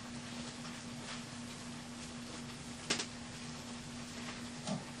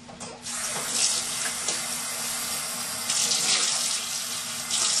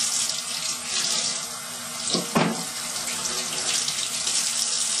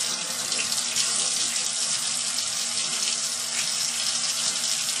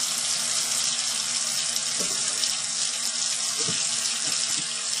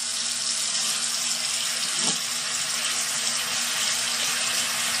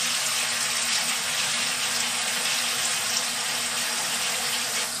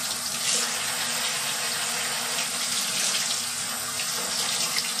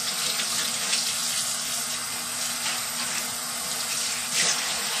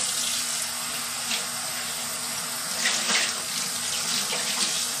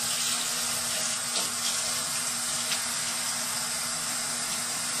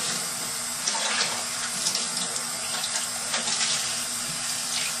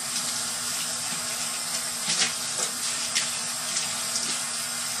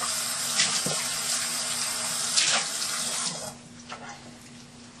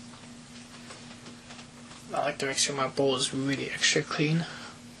 I like to make sure my bowl is really extra clean.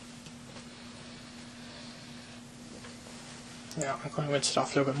 Yeah, I'm going to rinse it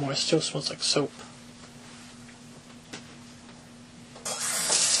off a little bit more. It still smells like soap.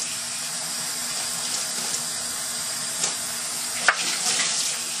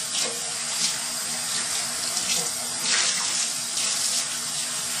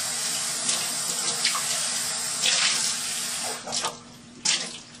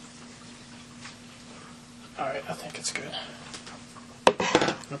 Alright, I think it's good. I'm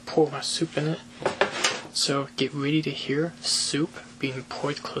gonna pour my soup in it. So get ready to hear soup being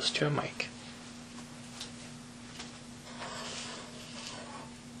poured close to a mic.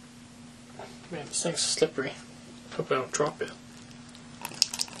 Man, this thing's slippery. Hope I don't drop it.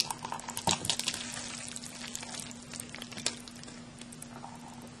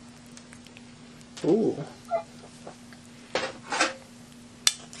 Ooh.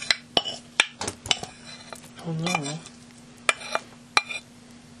 Oh no.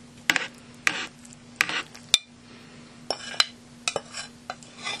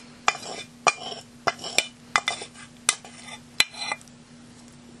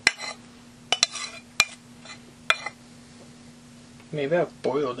 Maybe I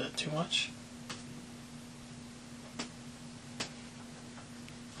boiled it too much.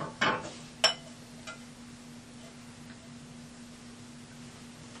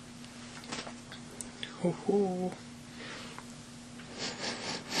 Ooh.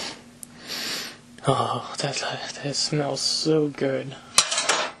 Oh, that smells so good.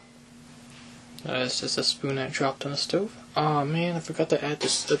 It's just a spoon I dropped on the stove. Oh man, I forgot to add the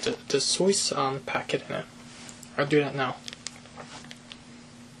soy sauce packet in it. I'll do that now.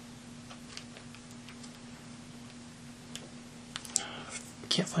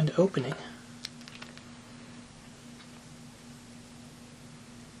 Can't find the opening.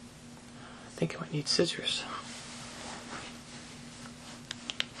 I think I might need scissors.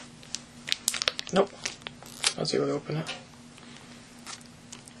 Nope. I was able to open it.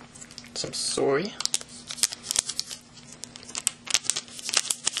 Some soy.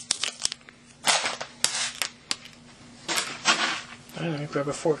 Let me grab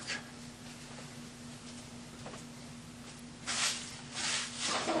a fork.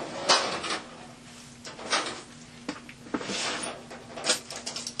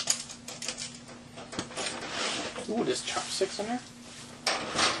 Ooh, there's chopsticks in there.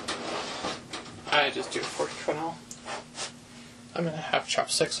 I just do a fork for now. I'm gonna have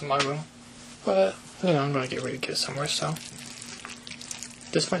chopsticks in my room, but you know I'm gonna get ready to get somewhere. So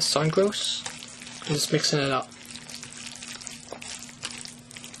this might sound gross. I'm just mixing it up.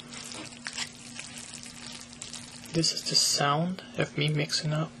 This is the sound of me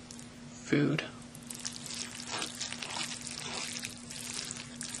mixing up food.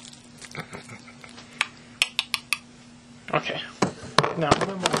 Okay, now I'm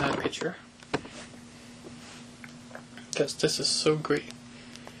gonna move that picture. Because this is so great.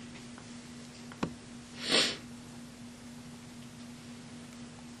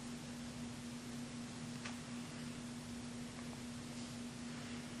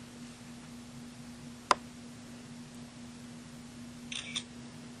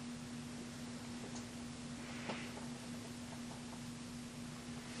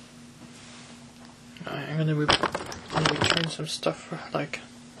 Alright, I'm gonna return some stuff like.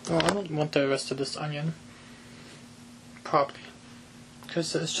 Well, I don't want the rest of this onion. Probably.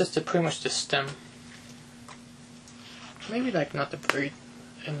 Because it's just pretty much the stem. Maybe like not the very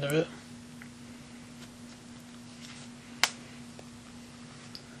end of it.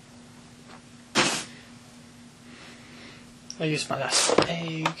 I used my last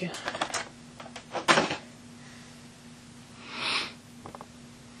egg.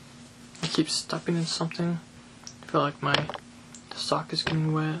 I keep stepping in something. I feel like the sock is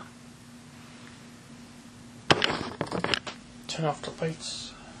getting wet. Turn off the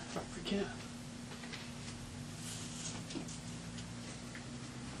lights. Don't forget.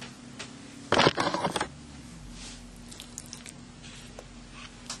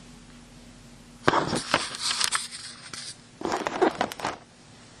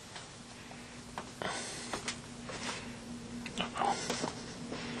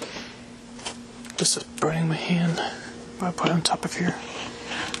 This is burning my hand. What I put it on top of here.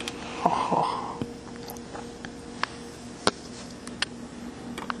 Oh.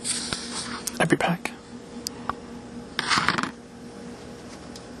 I'll be back.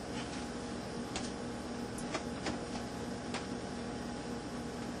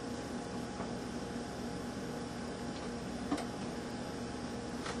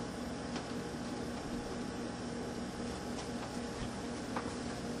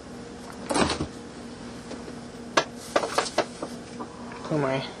 Put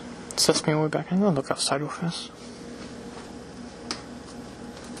my sesame oil back. I'm gonna look outside with this.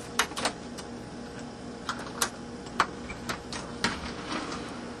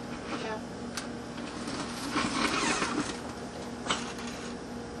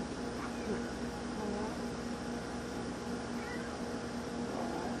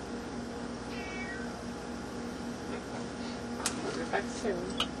 Back soon.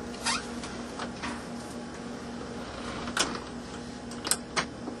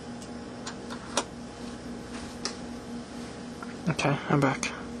 Okay, I'm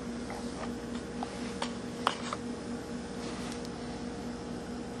back.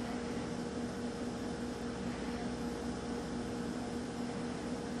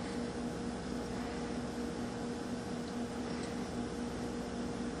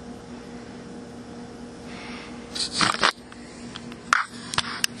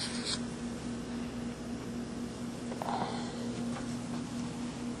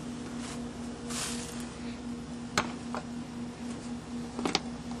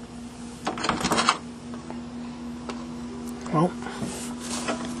 Well,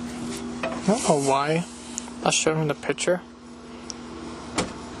 I don't know why I showed him the picture.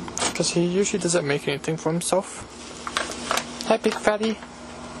 Because he usually doesn't make anything for himself. Hi, big fatty.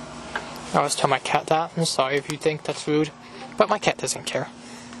 I always tell my cat that. I'm sorry if you think that's rude, but my cat doesn't care.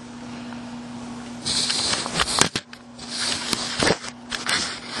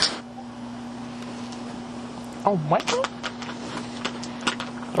 Oh my God.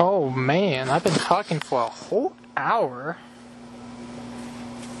 Oh man, I've been talking for a whole hour.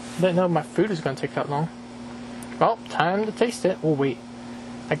 Didn't know my food was gonna take that long. Well, time to taste it. Oh wait,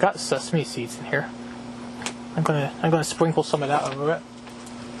 I got sesame seeds in here. I'm gonna sprinkle some of that over it.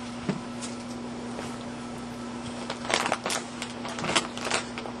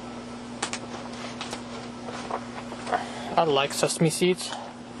 I like sesame seeds.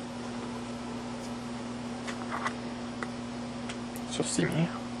 So see me.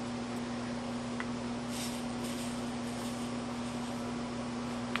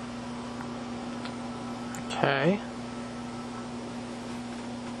 Okay.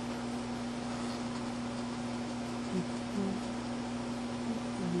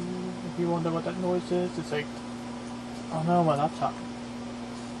 If you wonder what that noise is, it's like, oh no, my laptop.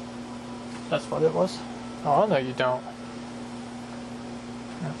 That's what it was. Oh no, you don't.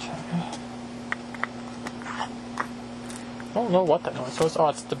 Okay. I don't know what that noise was. Oh,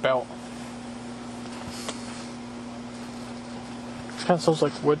 it's the belt. It kind of sounds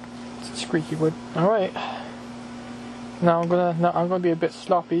like wood. It's squeaky wood. All right. Now I'm gonna be a bit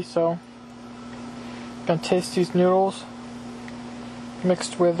sloppy, so I'm gonna taste these noodles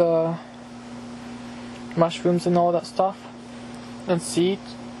mixed with mushrooms and all that stuff and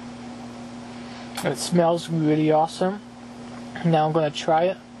seeds. And it smells really awesome. Now I'm gonna try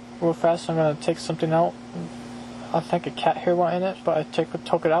it real fast. I'm gonna take something out. I think a cat hair went in it, but I took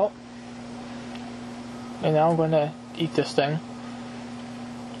it out. And now I'm gonna eat this thing.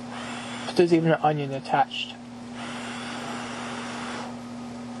 There's even an onion attached.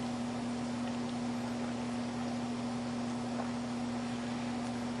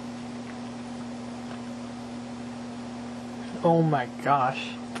 Oh my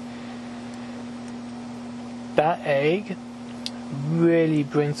gosh. That egg really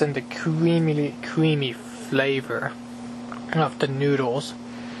brings in the creamy flavor of the noodles.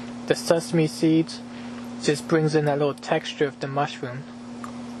 The sesame seeds just brings in that little texture of the mushroom.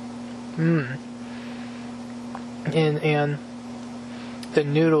 And the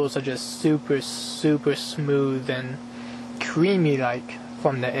noodles are just super smooth and creamy like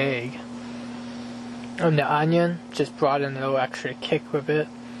from the egg. And the onion just brought in a little extra kick with it.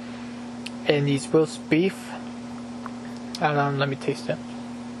 And these roast beef. Let me taste it.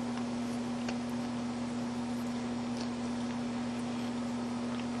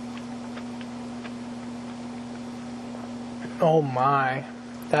 Oh my,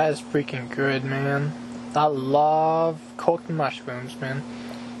 that is freaking good, man. I love cooked mushrooms, man.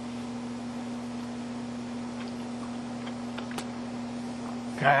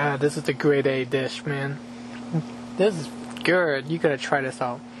 This is the grade A dish, man. This is good. You gotta try this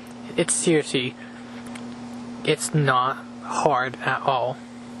out. It's seriously, it's not hard at all.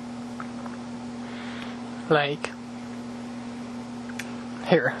 Like,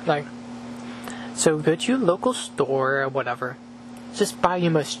 here, like, so go to your local store or whatever. Just buy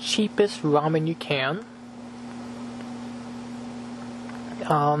your most cheapest ramen you can.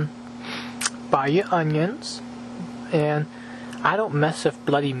 Buy your onions, and I don't mess with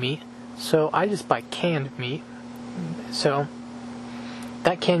bloody meat, so I just buy canned meat. So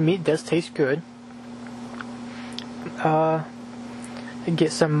that canned meat does taste good.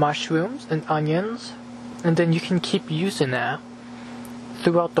 Get some mushrooms and onions, and then you can keep using that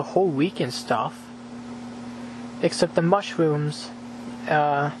throughout the whole week and stuff. Except the mushrooms,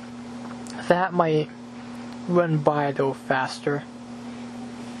 that might run by a little faster.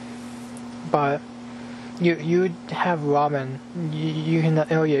 But you have ramen. You can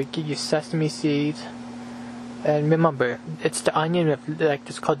get your sesame seeds. And remember, it's the onion with, like,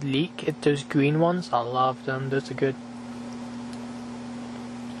 it's called leek. Those green ones, I love them. Those are good.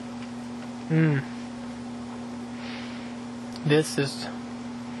 This is,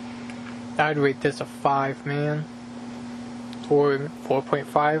 I'd rate this a 5, man. Or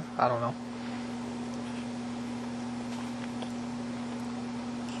 4.5, I don't know.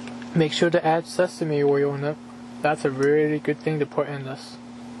 Make sure to add sesame oil in it. That's a really good thing to put in this.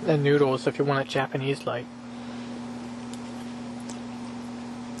 And noodles if you want it Japanese like.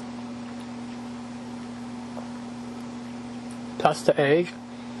 Plus the egg.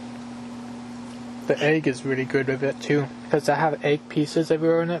 The egg is really good with it too, because I have egg pieces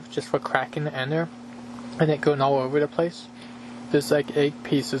everywhere in it just for cracking the end there, and it going all over the place. There's like egg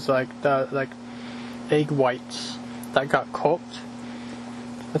pieces, like egg whites that got cooked.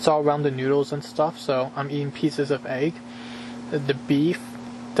 It's all around the noodles and stuff, so I'm eating pieces of egg, the beef,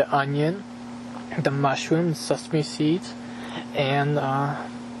 the onion, the mushroom, sesame seeds, and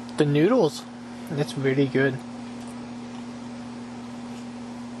the noodles. It's really good.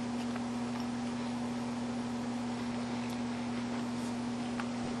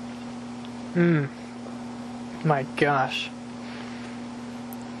 My gosh.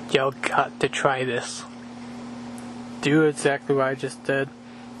 Y'all got to try this. Do exactly what I just did.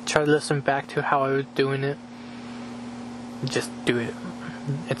 Try to listen back to how I was doing it. Just do it.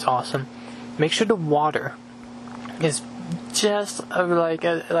 It's awesome. Make sure the water is just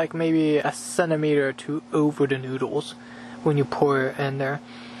like maybe a centimeter or two over the noodles when you pour it in there,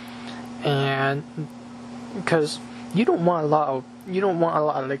 and because you don't want a lot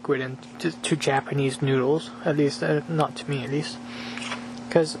of liquid in to Japanese noodles, at least not to me, at least.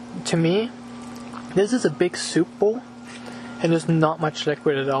 Because to me, this is a big soup bowl, and there's not much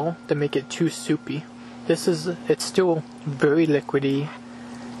liquid at all to make it too soupy. It's still very liquidy,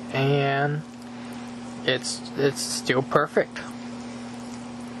 and it's still perfect.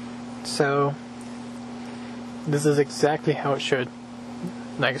 So this is exactly how it should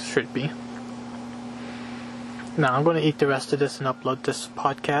be. Now I'm going to eat the rest of this and upload this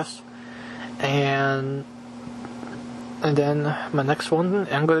podcast, and then my next one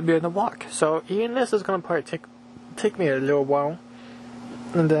I'm going to be on a walk. So eating this is going to probably take me a little while,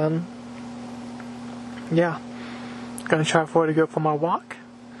 and then yeah, going to try to go for my walk,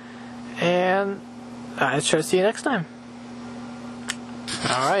 and I'll try to see you next time.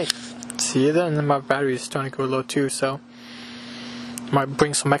 Alright, see you then. My battery is starting to go low too, so might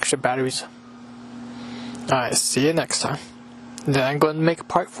bring some extra batteries. Alright, see you next time. Then I'm going to make a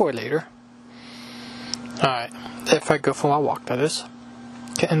part 4 later. Alright, if I go for my walk, that is.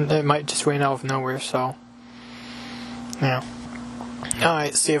 And it might just rain out of nowhere, so yeah.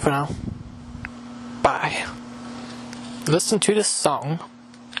 Alright, see you for now. Bye. Listen to this song.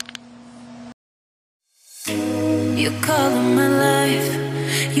 You call in my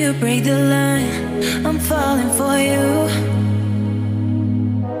life, you break the line, I'm falling for you.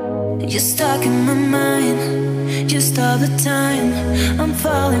 You're stuck in my mind, just all the time, I'm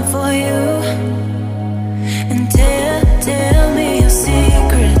falling for you. And tell me your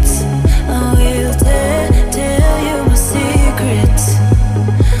secrets, I will tell you my secrets.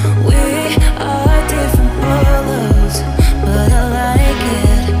 We are different polos, but I like it.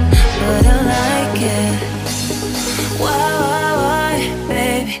 Why,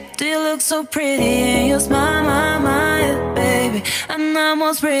 baby, do you look so pretty and you smile, my, baby? I'm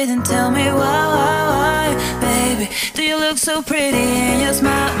almost breathing, tell me why, baby, do you look so pretty and you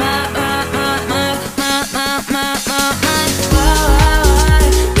smile, my, why,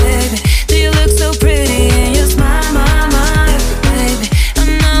 baby, do you look so pretty and you smile, my, baby?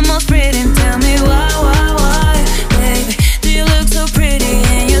 I'm almost breathing, tell me why, baby, do you look so pretty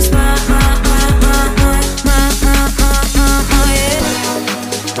and you smile,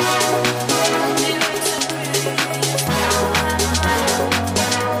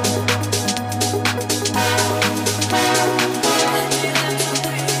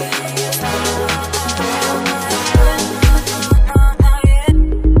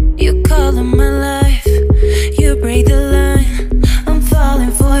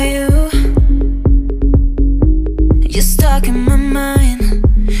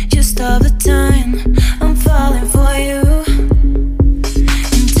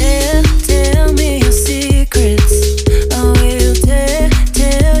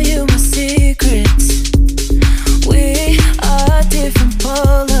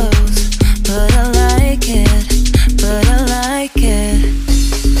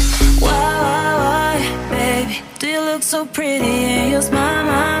 so pretty and you smile,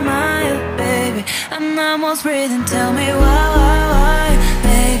 my, baby. I'm almost breathing, tell me why,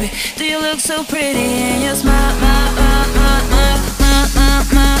 baby, do you look so pretty and you smile,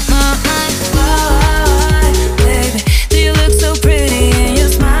 why, baby, do you look so pretty?